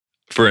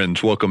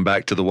friends. Welcome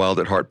back to the Wild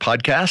at Heart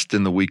podcast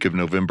in the week of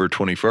November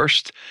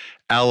 21st.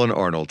 Alan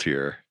Arnold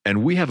here,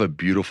 and we have a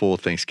beautiful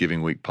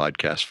Thanksgiving week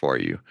podcast for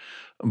you.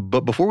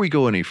 But before we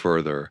go any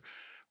further,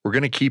 we're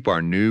going to keep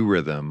our new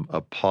rhythm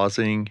of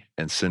pausing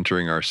and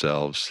centering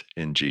ourselves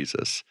in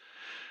Jesus.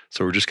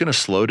 So we're just going to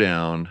slow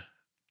down,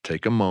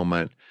 take a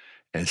moment,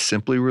 and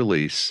simply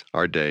release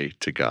our day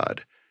to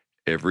God,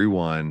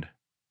 everyone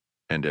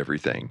and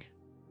everything.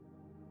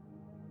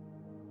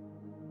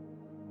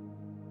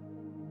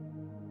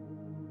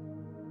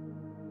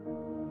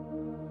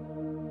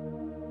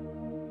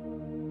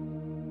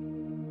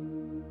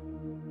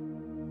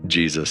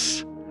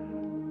 Jesus,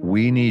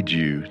 we need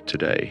you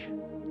today.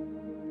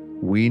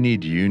 We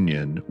need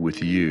union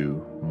with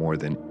you more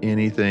than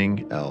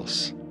anything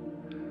else.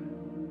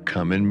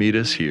 Come and meet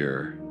us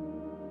here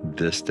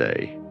this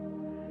day.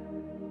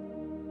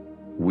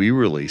 We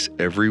release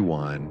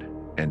everyone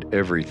and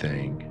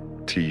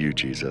everything to you,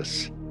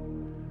 Jesus.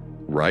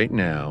 Right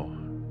now,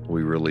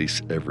 we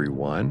release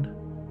everyone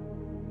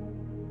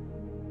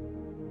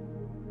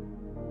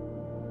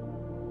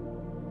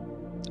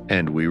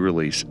and we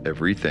release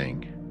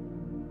everything.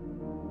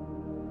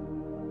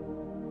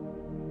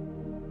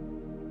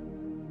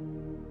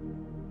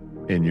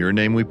 In your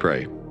name we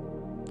pray.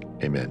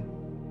 Amen.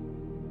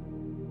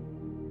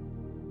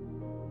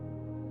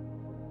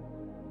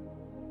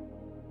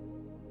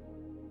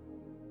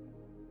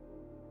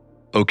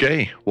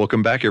 Okay,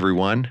 welcome back,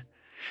 everyone.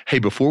 Hey,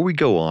 before we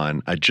go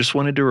on, I just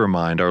wanted to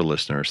remind our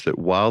listeners that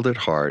Wild at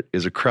Heart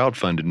is a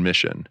crowdfunded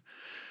mission.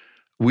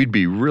 We'd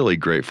be really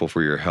grateful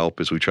for your help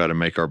as we try to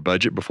make our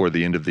budget before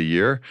the end of the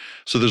year.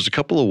 So there's a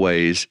couple of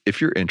ways, if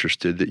you're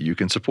interested, that you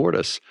can support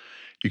us.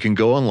 You can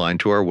go online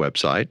to our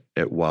website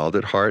at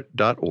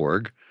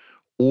wildatheart.org,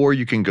 or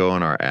you can go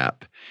on our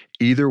app.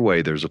 Either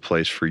way, there's a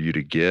place for you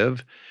to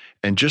give.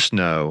 And just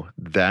know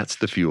that's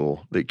the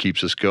fuel that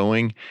keeps us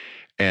going.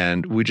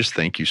 And we just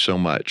thank you so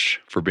much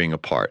for being a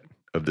part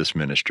of this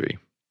ministry.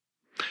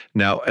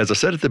 Now, as I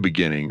said at the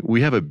beginning,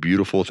 we have a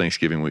beautiful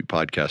Thanksgiving week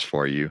podcast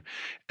for you.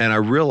 And I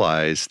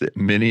realize that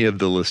many of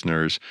the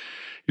listeners,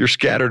 you're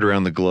scattered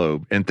around the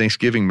globe, and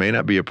Thanksgiving may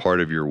not be a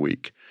part of your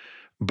week.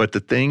 But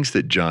the things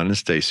that John and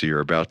Stasi are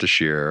about to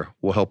share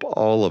will help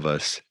all of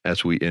us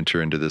as we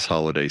enter into this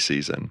holiday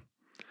season.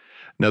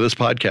 Now, this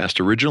podcast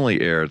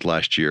originally aired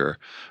last year,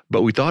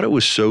 but we thought it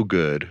was so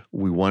good,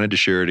 we wanted to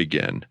share it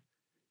again.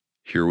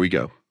 Here we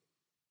go.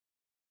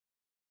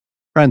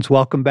 Friends,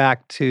 welcome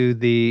back to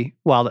the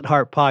Wild at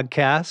Heart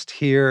podcast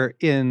here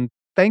in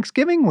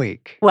Thanksgiving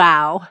week.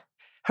 Wow.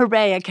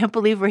 Hooray, I can't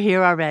believe we're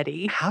here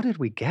already. How did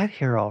we get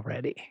here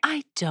already?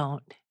 I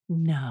don't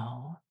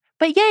know.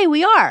 But yay,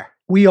 we are.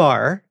 We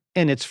are,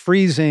 and it's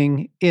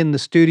freezing in the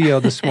studio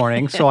this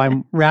morning, so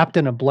I'm wrapped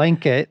in a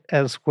blanket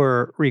as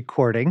we're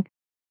recording.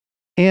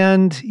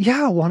 And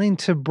yeah, wanting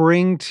to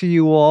bring to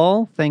you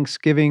all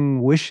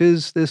Thanksgiving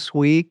wishes this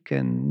week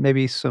and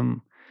maybe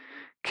some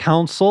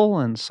counsel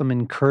and some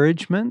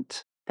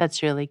encouragement.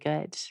 That's really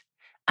good.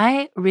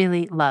 I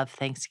really love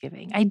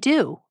Thanksgiving. I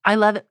do. I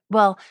love it.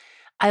 Well,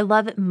 I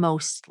love it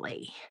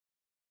mostly.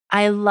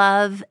 I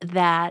love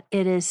that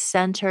it is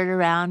centered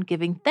around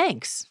giving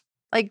thanks.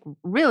 Like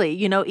really,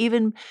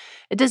 even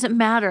it doesn't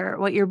matter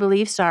what your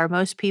beliefs are.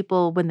 Most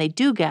people, when they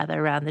do gather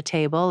around the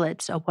table,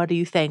 it's, oh, what are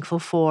you thankful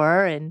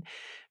for?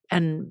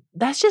 And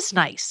that's just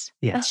nice.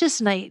 Yeah. That's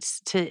just nice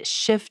to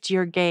shift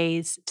your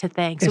gaze to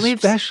thanks.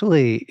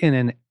 Especially in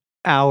an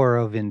hour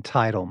of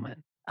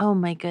entitlement. Oh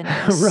my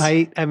goodness.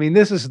 Right? I mean,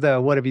 this is the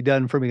what have you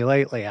done for me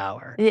lately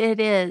hour. It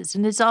is.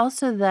 And it's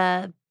also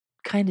the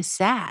kind of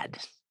sad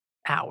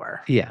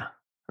hour. Yeah.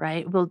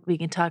 Right? We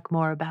can talk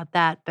more about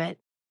that, but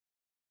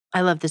I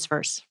love this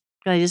verse.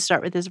 Can I just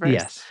start with this verse?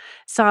 Yes.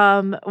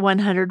 Psalm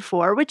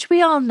 104, which we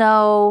all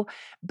know,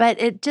 but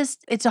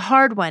it's a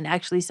hard one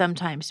actually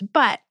sometimes.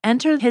 But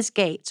enter his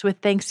gates with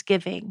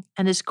thanksgiving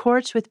and his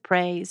courts with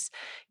praise.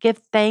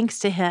 Give thanks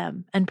to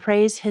him and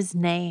praise his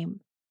name.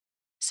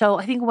 So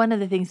I think one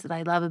of the things that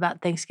I love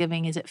about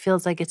Thanksgiving is it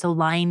feels like it's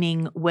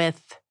aligning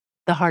with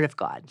the heart of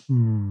God.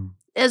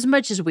 As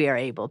much as we are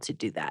able to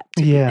do that,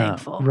 to be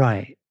thankful.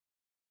 Right.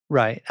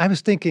 I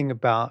was thinking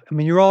about,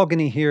 you're all going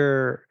to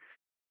hear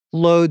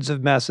loads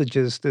of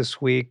messages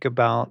this week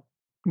about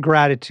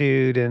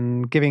gratitude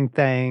and giving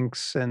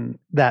thanks and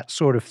that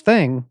sort of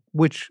thing,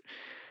 which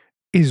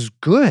is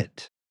good.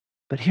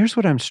 But here's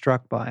what I'm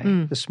struck by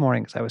this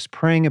morning as I was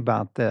praying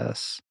about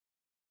this.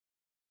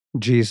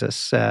 Jesus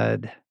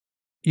said,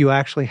 you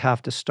actually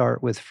have to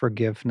start with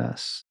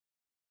forgiveness.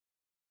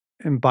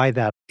 And by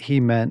that,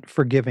 he meant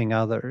forgiving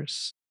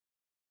others.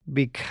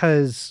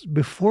 Because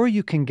before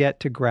you can get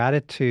to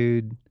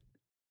gratitude,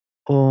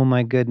 oh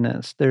my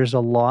goodness, there's a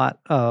lot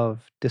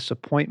of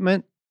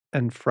disappointment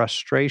and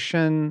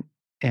frustration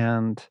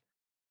and,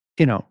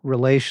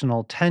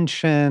 relational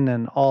tension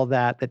and all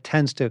that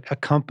tends to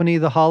accompany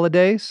the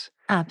holidays.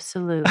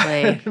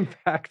 Absolutely. In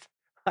fact,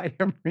 I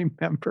am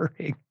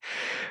remembering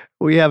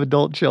we have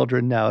adult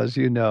children now, as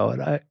you know,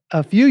 and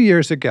a few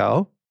years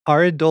ago,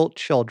 our adult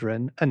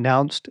children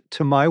announced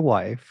to my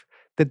wife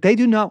that they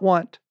do not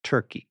want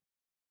turkey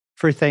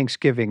for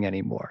Thanksgiving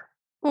anymore.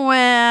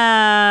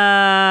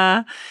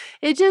 Well,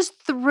 it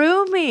just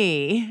threw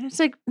me. It's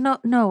like,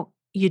 no,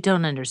 you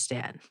don't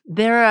understand.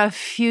 There are a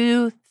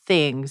few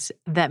things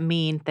that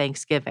mean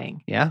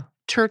Thanksgiving. Yeah.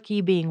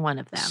 Turkey being one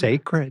of them.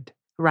 Sacred.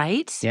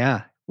 Right?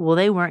 Yeah. Well,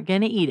 they weren't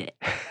going to eat it.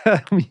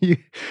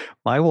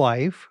 My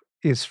wife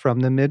is from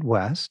the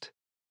Midwest,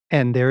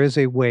 and there is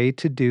a way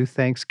to do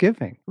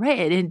Thanksgiving. Right.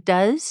 And it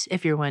does,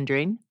 if you're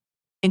wondering,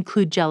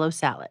 include Jell-O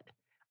salad.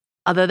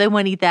 Although they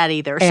won't eat that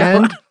either.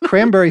 And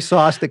cranberry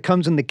sauce that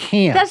comes in the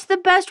can. That's the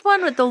best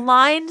one with the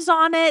lines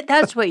on it.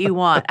 That's what you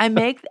want. I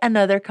make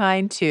another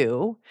kind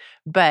too,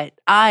 but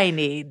I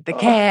need the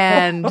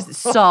canned,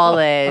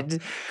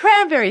 solid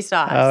cranberry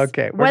sauce.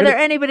 Okay. Whether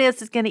anybody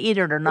else is going to eat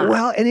it or not.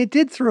 Well, and it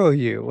did throw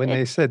you when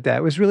they said that.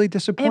 It was really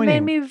disappointing. It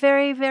made me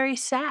very, very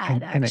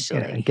sad,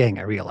 actually. And gang,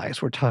 I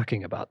realize we're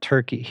talking about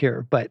turkey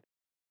here, but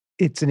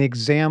it's an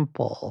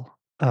example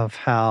of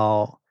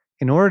how,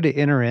 in order to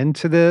enter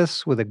into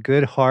this with a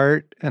good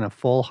heart and a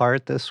full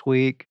heart this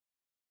week,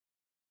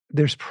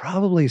 there's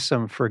probably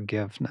some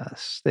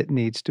forgiveness that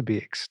needs to be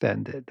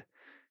extended.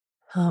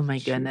 Oh, my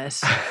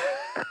goodness.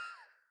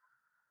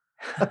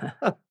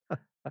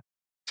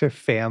 To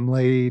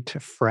family, to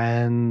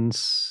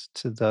friends,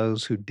 to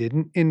those who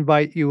didn't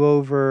invite you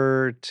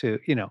over, to,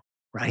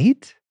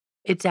 right?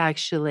 It's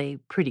actually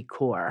pretty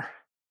core.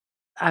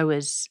 I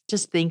was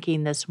just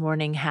thinking this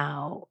morning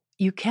how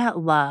you can't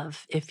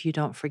love if you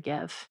don't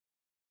forgive.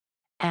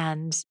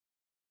 And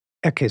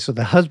okay, so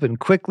the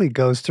husband quickly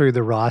goes through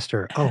the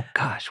roster. Oh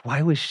gosh,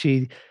 why was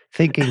she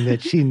thinking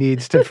that she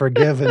needs to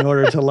forgive in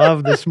order to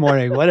love this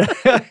morning? What?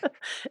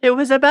 It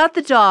was about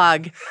the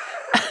dog.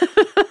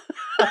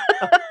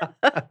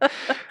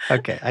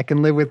 Okay, I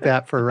can live with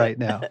that for right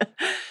now.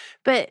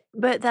 But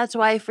that's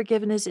why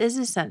forgiveness is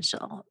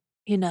essential,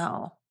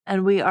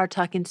 And we are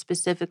talking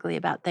specifically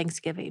about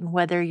Thanksgiving,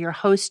 whether you're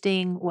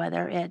hosting,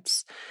 whether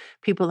it's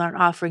people aren't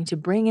offering to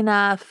bring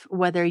enough,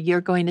 whether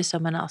you're going to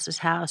someone else's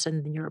house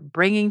and you're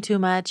bringing too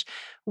much,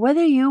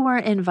 whether you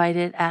weren't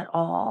invited at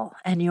all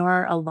and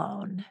you're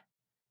alone,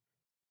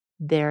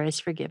 there is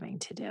forgiving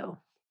to do.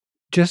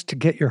 Just to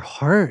get your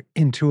heart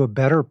into a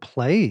better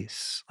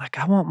place. Like,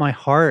 I want my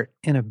heart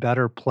in a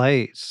better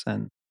place.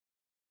 And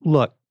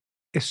look,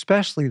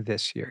 especially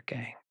this year,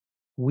 gang,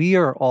 we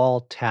are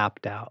all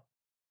tapped out.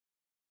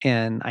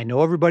 And I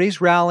know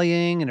everybody's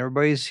rallying and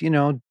everybody's,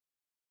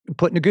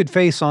 putting a good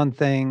face on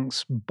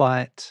things.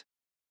 But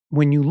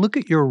when you look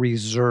at your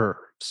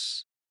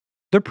reserves,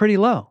 they're pretty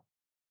low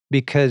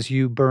because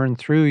you burn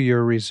through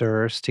your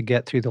reserves to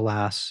get through the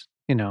last,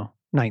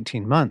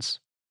 19 months.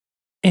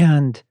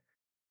 And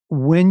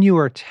when you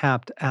are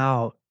tapped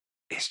out,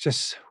 it's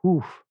just,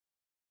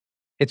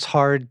 it's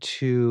hard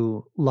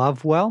to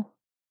love well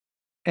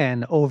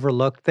and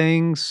overlook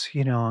things.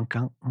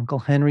 Uncle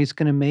Henry's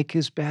going to make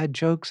his bad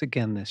jokes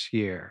again this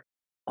year.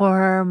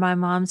 Or my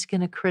mom's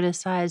going to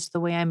criticize the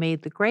way I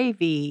made the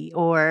gravy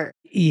or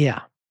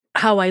Yeah.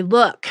 how I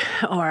look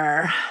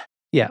or.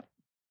 Yeah.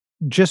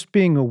 Just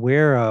being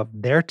aware of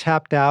they're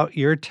tapped out,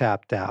 you're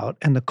tapped out.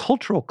 And the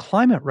cultural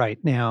climate right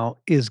now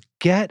is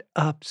get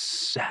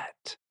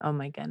upset. Oh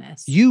my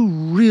goodness. You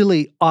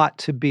really ought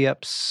to be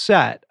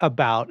upset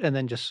about, and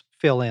then just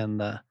fill in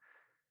the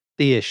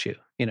issue.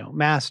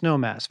 Mask, no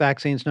mask,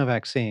 vaccines, no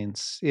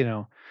vaccines,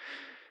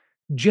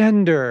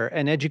 gender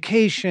and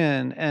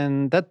education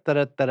and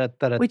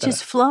which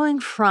is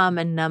flowing from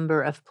a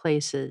number of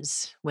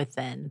places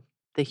within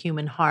the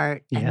human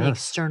heart and the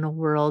external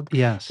world,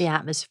 the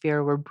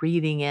atmosphere we're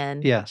breathing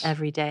in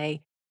every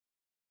day.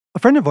 A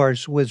friend of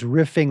ours was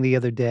riffing the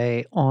other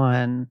day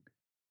on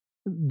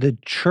the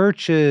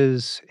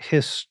church's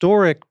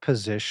historic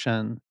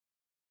position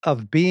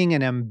of being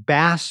an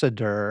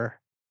ambassador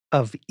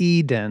of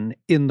Eden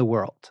in the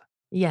world.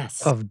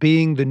 Yes. Of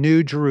being the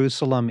new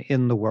Jerusalem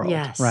in the world.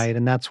 Yes. Right.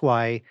 And that's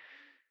why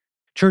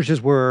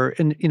churches were,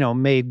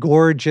 made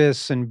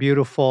gorgeous and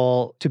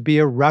beautiful to be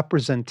a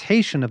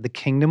representation of the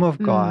kingdom of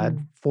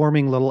God,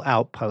 forming little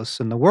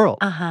outposts in the world.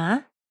 Uh-huh.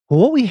 Well,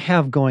 what we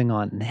have going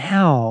on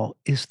now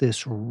is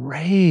this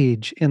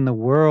rage in the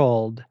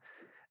world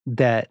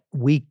that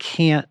we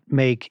can't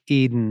make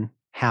Eden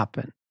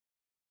happen.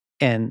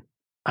 And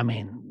I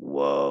mean,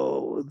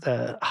 whoa,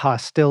 the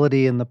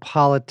hostility and the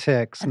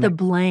politics. And the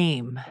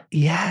blame.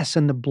 Yes,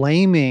 and the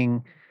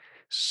blaming.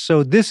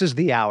 So this is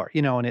the hour,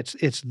 and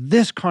it's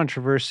this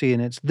controversy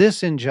and it's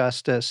this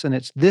injustice and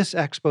it's this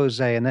expose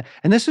and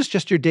this is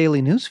just your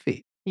daily news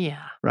feed.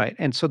 Yeah. Right.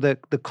 And so the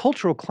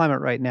cultural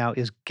climate right now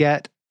is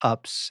get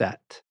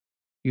upset.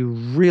 You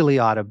really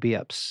ought to be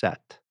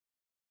upset.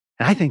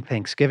 And I think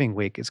Thanksgiving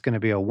week is going to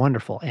be a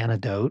wonderful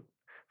antidote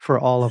for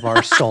all of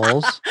our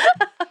souls.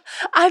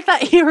 I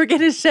thought you were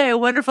going to say a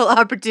wonderful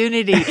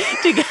opportunity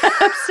to get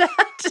upset.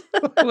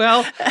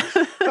 Well,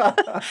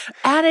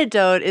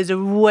 antidote is a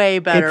way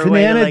better it's an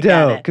way antidote, to look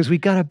at it. Because we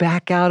got to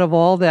back out of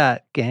all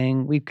that,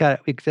 gang. We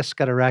just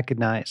got to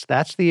recognize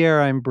that's the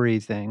air I'm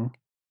breathing.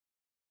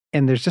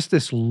 And there's just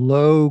this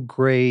low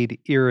grade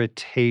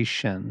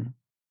irritation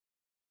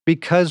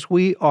because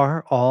we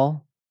are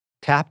all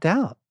tapped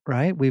out.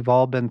 right? We've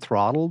all been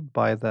throttled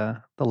by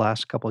the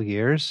last couple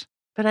years.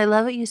 But I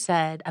love what you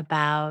said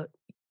about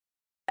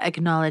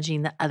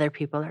acknowledging that other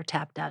people are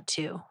tapped out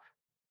too,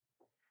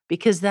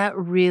 because that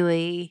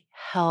really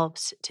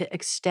helps to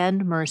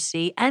extend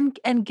mercy and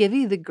give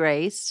you the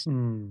grace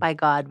Mm, by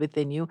God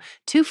within you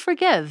to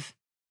forgive,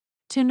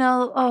 to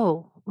know,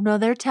 oh, no,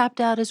 they're tapped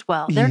out as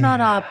well. They're not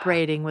yeah,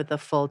 operating with a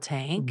full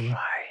tank.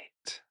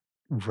 right.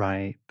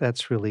 Right.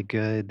 That's really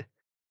good.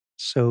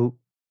 So,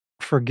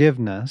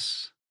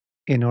 forgiveness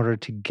in order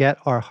to get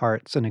our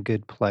hearts in a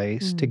good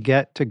place, to Mm.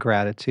 get to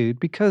gratitude,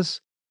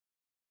 because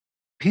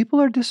people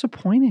are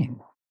disappointing.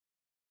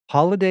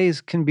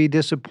 Holidays can be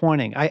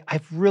disappointing.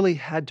 I've really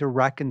had to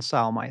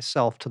reconcile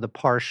myself to the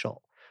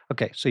partial.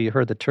 Okay, so you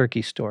heard the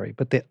turkey story,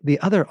 but the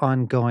other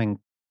ongoing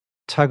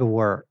tug of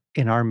war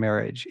in our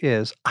marriage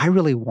is I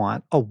really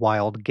want a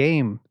wild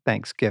game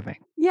Thanksgiving.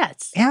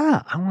 Yes.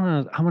 Yeah, I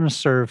wanna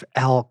serve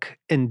elk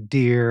and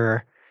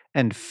deer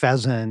and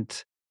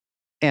pheasant,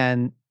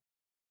 and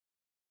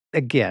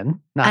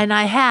again, not And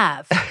I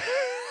have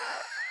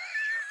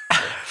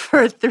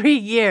for 3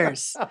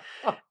 years.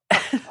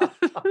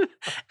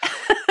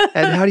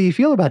 And how do you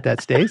feel about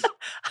that, Stace?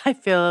 I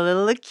feel a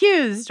little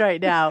accused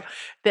right now.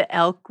 The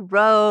elk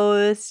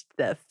roast,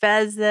 the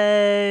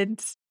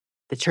pheasant,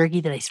 the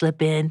turkey that I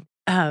slip in.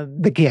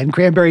 The canned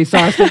cranberry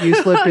sauce that you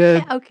slipped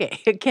in. Okay,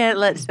 I can't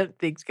let some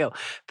things go.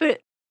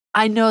 But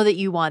I know that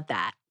you want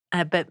that.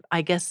 But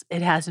I guess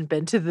it hasn't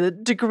been to the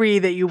degree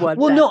that you want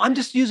Well, that. no, I'm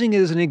just using it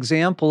as an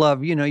example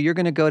of, you're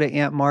gonna go to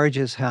Aunt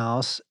Marge's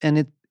house,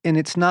 and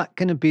it's not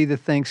gonna be the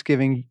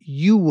Thanksgiving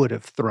you would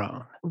have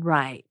thrown,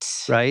 Right.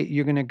 right?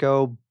 You're gonna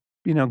go,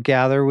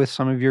 gather with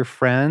some of your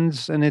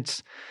friends, and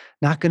it's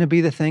not gonna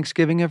be the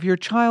Thanksgiving of your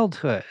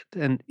childhood,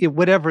 and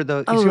whatever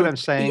the you see what Oh, I'm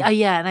saying?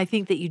 yeah, and I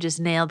think that you just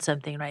nailed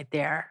something right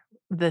there.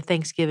 The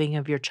Thanksgiving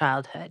of your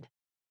childhood,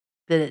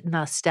 the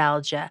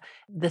nostalgia,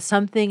 the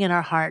something in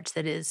our hearts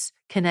that is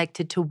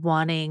connected to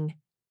wanting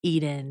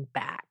Eden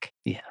back.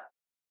 Yeah,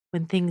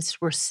 When things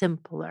were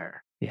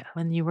simpler, yeah.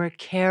 when you were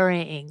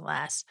carrying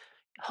less,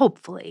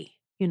 hopefully,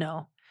 you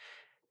know.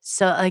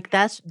 So, like,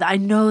 I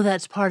know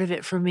that's part of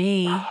it for Oh,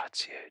 me.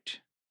 it's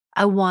huge.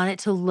 I want it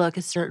to look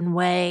a certain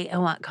way. I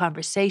want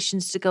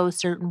conversations to go a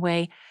certain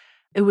way.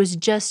 It was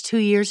just 2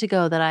 years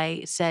ago that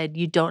I said,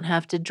 "You don't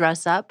have to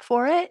dress up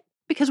for it,"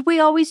 because we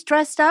always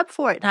dressed up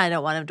for it, and I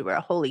don't want him to wear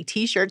a holy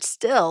T-shirt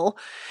still,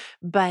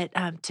 but,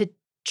 to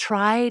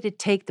try to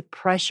take the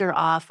pressure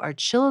off our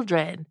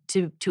children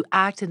to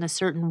act in a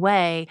certain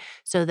way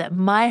so that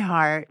my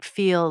heart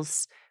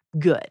feels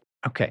good.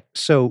 Okay,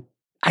 so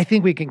I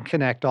think we can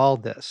connect all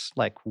this.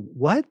 Like,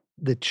 what?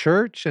 The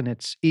church and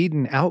its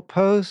Eden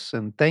outposts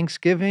and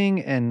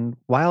Thanksgiving and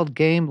wild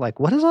game? Like,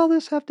 what does all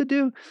this have to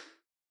do?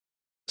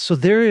 So,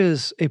 there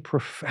is a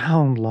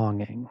profound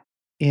longing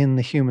in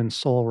the human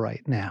soul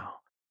right now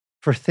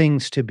for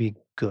things to be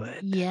good.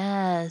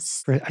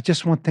 Yes. I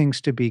just want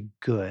things to be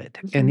good.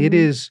 And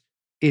Mhm.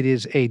 it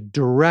is a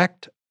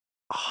direct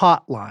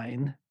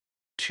hotline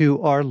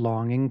to our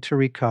longing to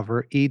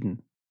recover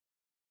Eden.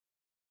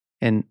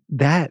 And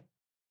that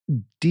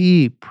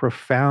deep,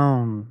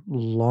 profound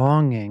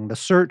longing, the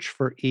search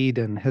for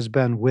Eden has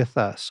been with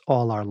us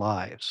all our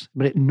lives,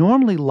 but it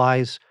normally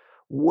lies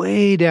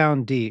way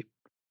down deep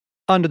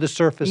under the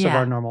surface of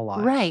our Yeah. normal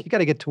lives. Right. You got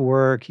to get to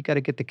work, you got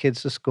to get the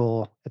kids to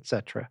school,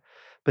 etc.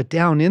 But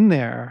down in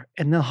there,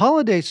 and the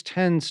holidays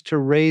tends to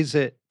raise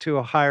it to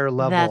a higher That's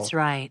level.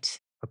 right.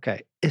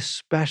 Okay,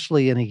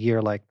 especially in a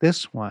year like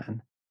this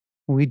one.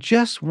 We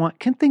just want,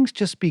 can things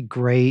just be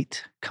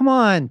great? Come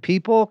on,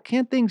 people,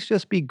 can't things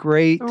just be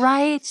great?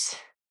 Right?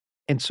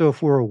 And so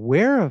if we're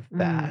aware of Mm.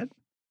 that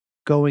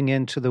going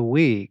into the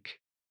week,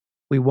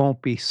 we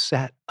won't be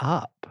set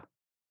up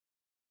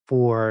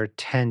for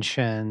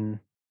tension,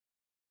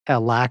 a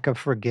lack of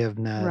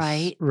forgiveness,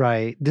 Right.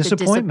 right?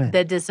 Disappointment.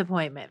 The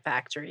disappointment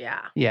factor,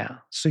 yeah. Yeah.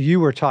 So you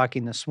were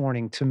talking this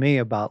morning to me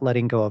about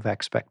letting go of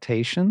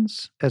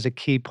expectations as a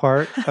key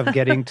part of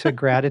getting to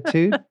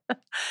gratitude.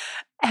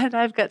 And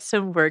I've got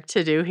some work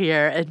to do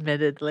here,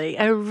 admittedly.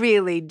 I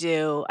really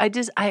do. I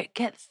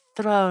get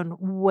thrown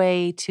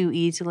way too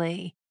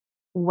easily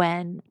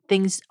when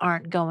things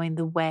aren't going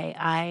the way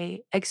I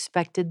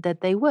expected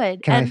that they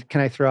would. Can I And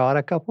can I throw out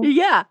a couple?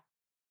 yeah,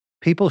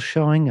 People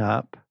showing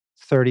up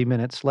 30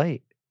 minutes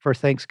late for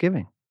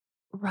Thanksgiving.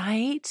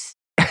 right?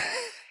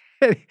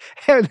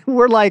 And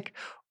we're like,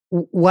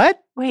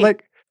 What? Wait,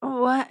 Like,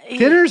 what?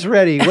 dinner's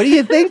ready. What are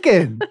you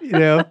thinking?" You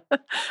know?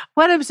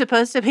 What, I'm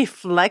supposed to be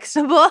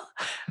flexible?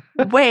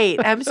 Wait,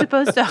 I'm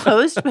supposed to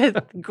host with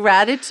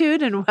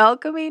gratitude and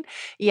welcoming?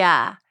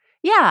 Yeah.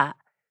 Yeah.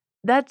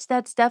 That's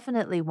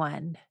definitely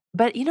one.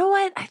 But you know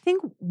what? I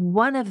think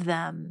one of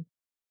them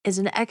is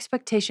an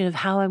expectation of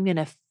how I'm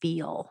gonna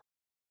feel.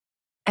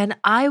 And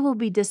I will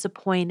be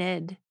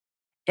disappointed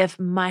if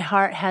my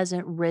heart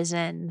hasn't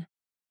risen,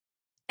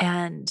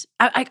 and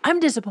I'm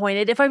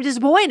disappointed if I'm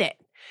disappointed.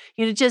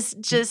 You know,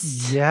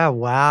 just Yeah,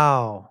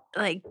 wow.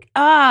 like,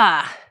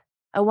 ah.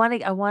 I want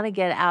to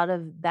get out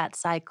of that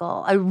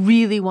cycle. I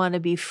really want to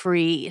be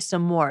free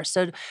some more.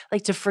 So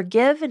like to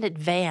forgive in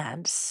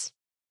advance,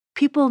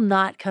 people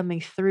not coming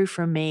through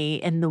for me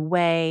in the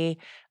way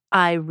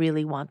I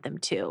really want them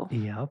to.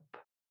 Yep.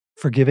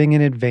 Forgiving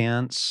in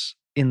advance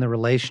in the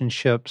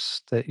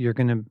relationships that you're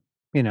gonna,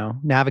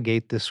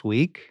 navigate this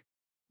week,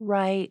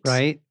 Right.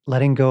 right?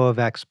 Letting go of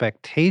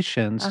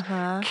expectations,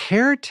 Uh-huh.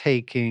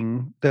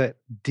 caretaking the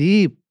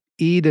deep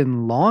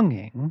Eden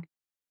longing,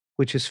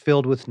 which is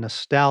filled with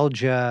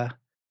nostalgia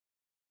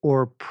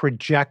or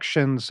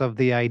projections of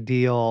the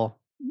ideal,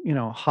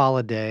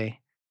 holiday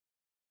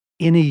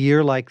in a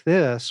year like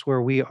this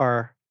where we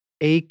are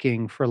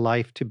aching for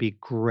life to be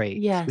great.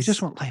 We just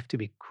Yes. want life to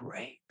be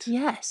great.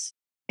 Yes.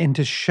 And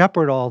to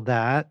shepherd all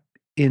that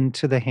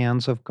into the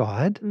hands of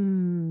God.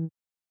 Mm.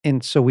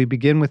 And so we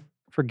begin with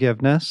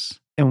forgiveness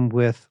and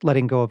with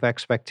letting go of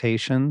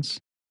expectations.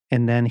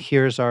 And then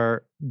here's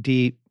our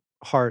deep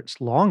heart's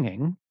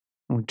longing.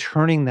 And we're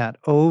turning that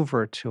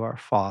over to our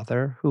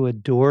Father who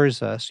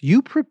adores us.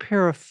 You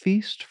prepare a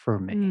feast for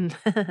me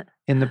Mm.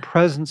 in the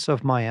presence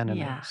of my Yeah.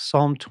 enemies.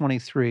 Psalm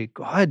 23.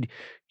 God,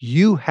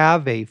 you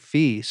have a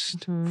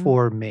feast Mhm.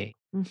 for me.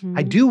 I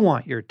Mhm. do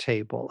want your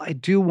table. I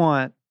do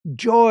want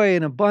joy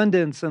and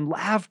abundance and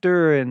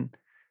laughter and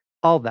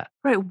all that.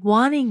 Right,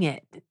 wanting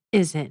it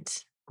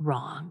isn't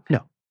wrong.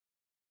 No.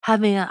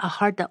 Having a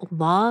heart that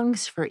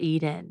longs for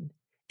Eden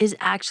is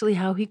actually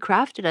how he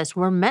crafted us.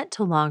 We're meant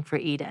to long for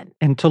Eden.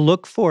 And to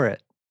look for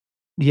it.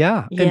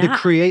 Yeah. And to Yeah.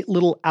 create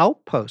little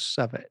outposts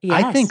of it.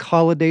 I think Yes.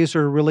 holidays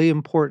are really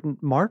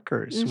important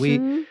markers. We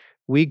Mhm.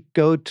 we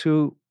go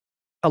to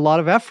a lot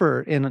of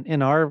effort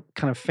in our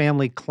kind of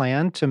family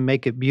clan to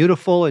make it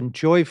beautiful and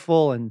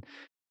joyful and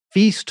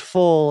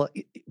feastful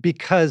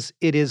because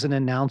it is an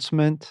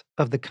announcement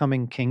of the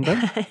coming kingdom,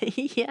 but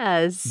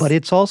Yes.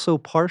 it's also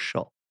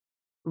partial.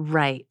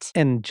 Right.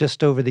 And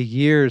just over the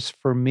years,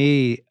 for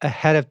me,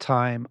 ahead of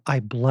time, I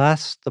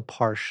bless the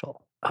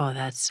partial. Oh,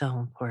 that's so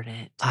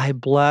important. I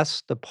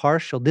bless the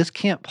partial. This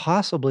can't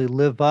possibly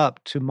live up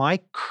to my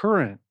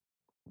current,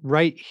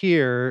 right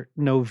here,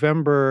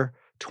 November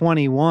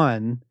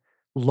 21,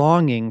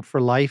 longing for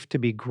life to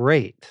be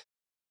great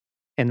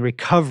and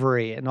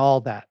recovery and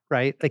all that,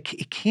 right? Like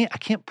I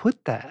can't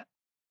put that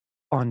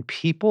on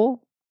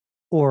people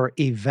or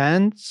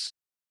events.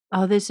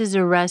 Oh, this is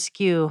a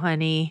rescue,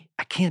 honey.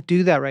 I can't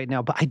do that right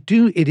now, but I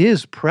do. It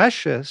is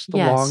precious, the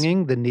Yes.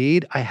 longing, the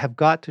need. I have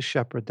got to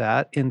shepherd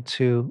that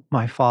into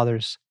my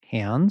Father's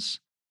hands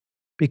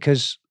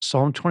because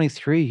Psalm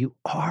 23, you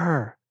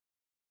are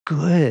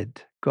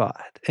good,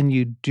 God, and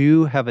you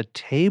do have a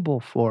table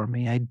for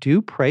me. I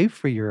do pray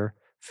for your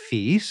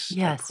feast. I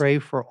Yes. pray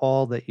for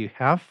all that you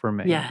have for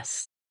me.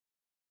 Yes.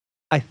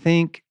 I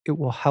think it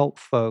will help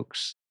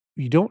folks.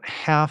 You don't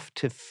have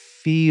to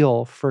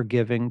feel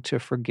forgiving to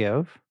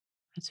forgive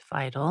It's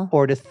vital.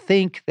 or to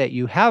think that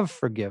you have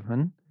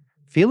forgiven.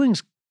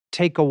 Feelings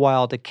take a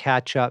while to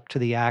catch up to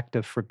the act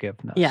of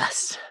forgiveness.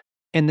 Yes.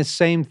 And the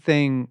same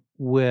thing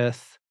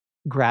with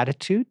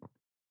gratitude.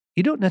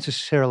 You don't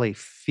necessarily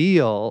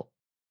feel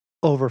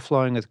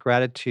overflowing with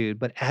gratitude,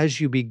 but as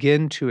you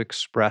begin to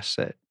express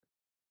it,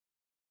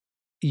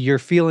 your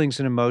feelings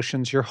and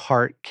emotions, your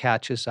heart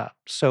catches up.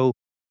 So,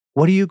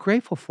 what are you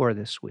grateful for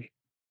this week?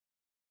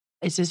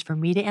 Is this for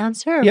me to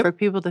answer or for Yep,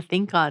 people to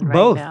think on right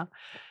both. now?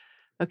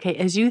 Okay,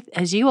 as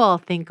you all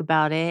think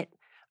about it,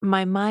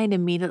 my mind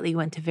immediately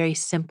went to very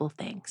simple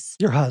things.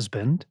 Your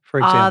husband, for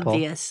example.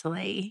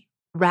 Obviously,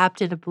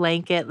 wrapped in a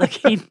blanket,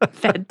 looking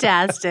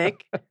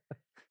fantastic.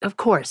 Of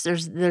course,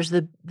 there's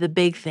the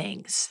big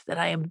things that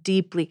I'm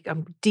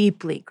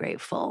deeply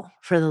grateful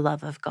for the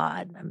love of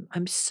God.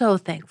 I'm so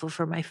thankful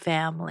for my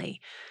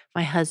family,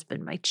 my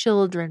husband, my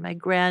children, my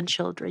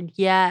grandchildren.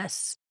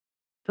 Yes.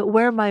 But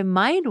where my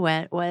mind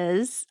went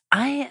was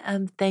I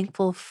am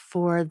thankful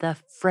for the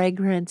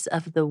fragrance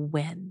of the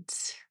wind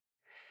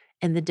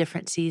in the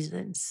different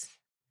seasons.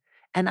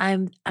 And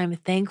I'm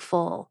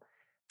thankful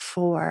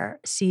for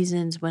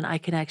seasons when I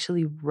can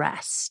actually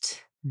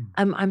rest.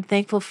 Mm. I'm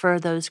thankful for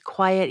those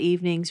quiet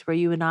evenings where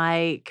you and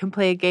I can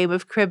play a game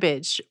of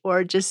cribbage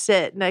or just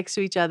sit next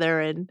to each other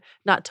and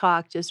not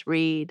talk, just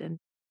read. And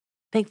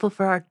thankful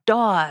for our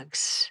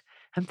dogs.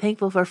 I'm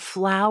thankful for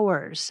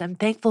flowers. I'm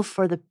thankful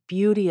for the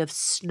beauty of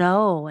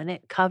snow and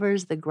it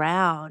covers the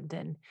ground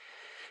and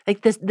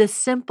like the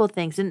simple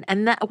things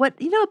and that what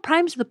it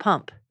primes the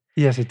pump.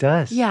 Yes, it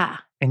does. Yeah.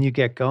 And you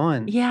get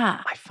going.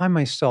 Yeah. I find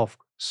myself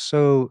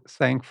so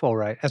thankful,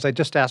 right? As I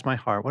just asked my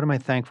heart, what am I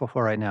thankful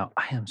for right now?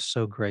 I am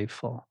so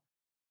grateful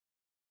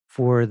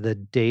for the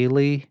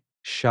daily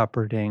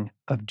shepherding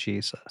of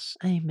Jesus.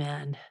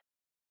 Amen.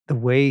 The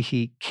way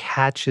he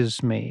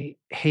catches me.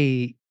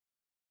 Hey,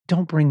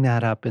 don't bring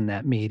that up in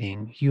that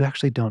meeting. You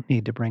actually don't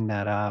need to bring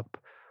that up.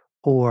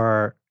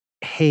 Or,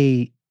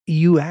 hey,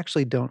 you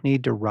actually don't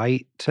need to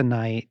write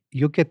tonight.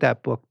 You'll get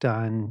that book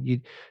done. You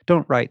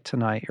don't write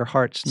tonight. Your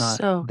heart's not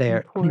So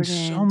there. I mean, so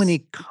important.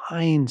 many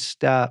kind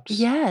steps.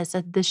 Yes,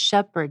 the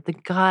shepherd, the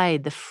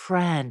guide, the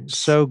friend.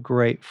 So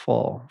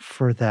grateful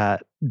for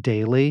that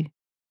daily.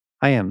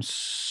 I am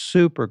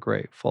super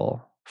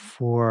grateful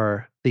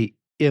for the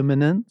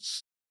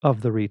imminence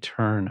of the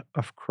return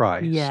of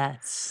Christ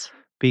Yes.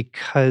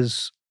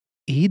 because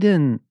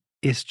Eden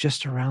is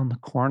just around the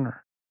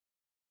corner.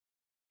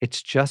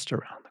 It's just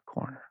around the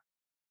corner.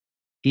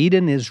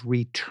 Eden is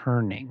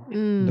returning,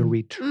 the Mm.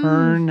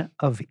 return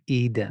of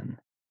Eden.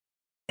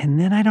 And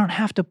then I don't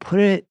have to put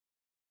it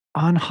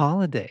on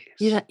holidays.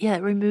 Yeah,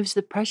 it removes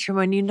the pressure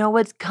when you know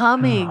what's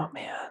coming Oh,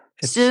 man.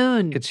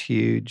 soon. It's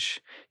huge.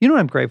 You know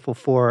what I'm grateful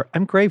for?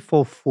 I'm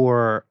grateful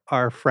for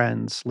our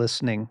friends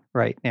listening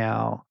right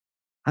now.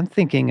 I'm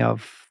thinking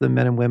of the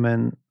men and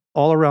women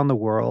all around the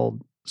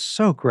world.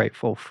 So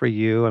grateful for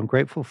you. I'm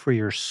grateful for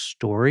your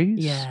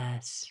stories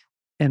Yes.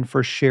 and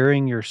for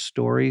sharing your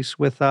stories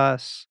with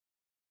us.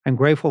 I'm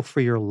grateful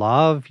for your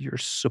love, your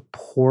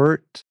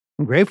support.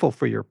 I'm grateful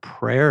for your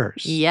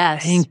prayers.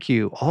 Yes. Thank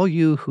you. All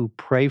you who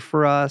pray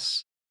for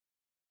us.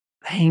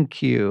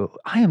 Thank you.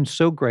 I am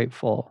so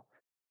grateful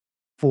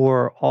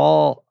for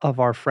all of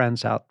our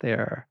friends out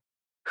there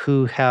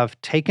who have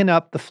taken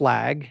up the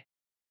flag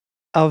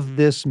of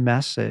this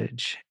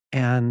message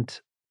and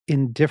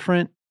in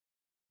different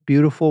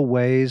beautiful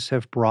ways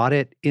have brought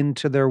it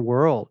into their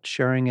world,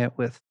 sharing it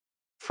with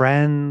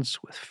friends,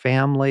 with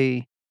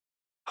family,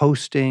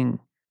 hosting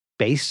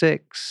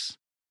basics,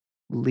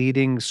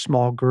 leading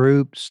small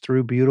groups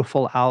through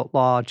Beautiful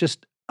Outlaw,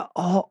 just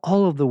all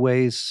of the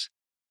ways,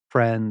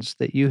 friends,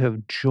 that you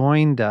have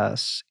joined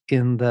us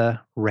in the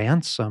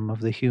ransom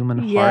of the human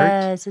heart.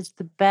 Yes, it's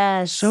the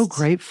best. So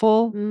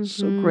grateful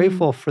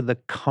Mhm. for the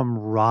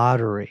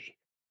camaraderie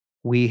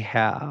we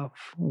have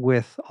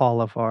with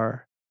all of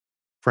our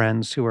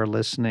friends who are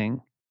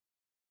listening.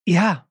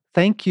 Yeah,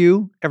 thank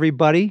you,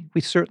 everybody.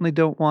 We certainly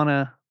don't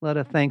wanna let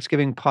a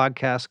Thanksgiving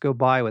podcast go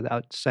by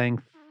without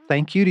saying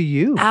thank you to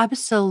you,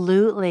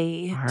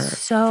 Absolutely. our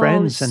So,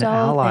 friends and so thankful.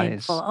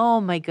 allies. Oh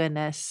my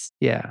goodness.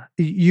 Yeah,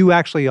 you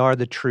actually are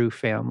the true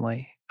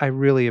family. I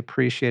really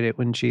appreciate it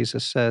when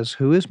Jesus says,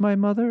 "Who is my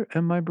mother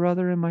and my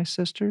brother and my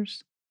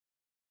sisters?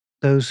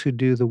 Those who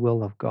do the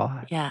will of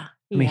God." Yeah,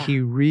 I mean, yeah. he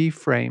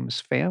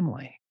reframes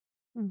family,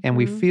 and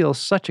we Mhm. feel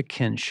such a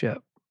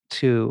kinship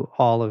to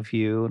all of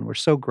you, and we're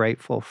so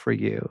grateful for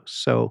you.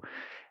 So,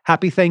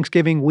 happy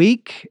Thanksgiving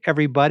week,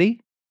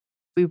 everybody.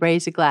 We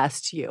raise a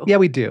glass to you. Yeah,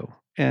 we do,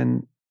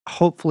 and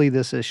hopefully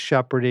this is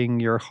shepherding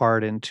your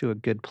heart into a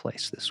good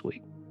place this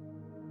week.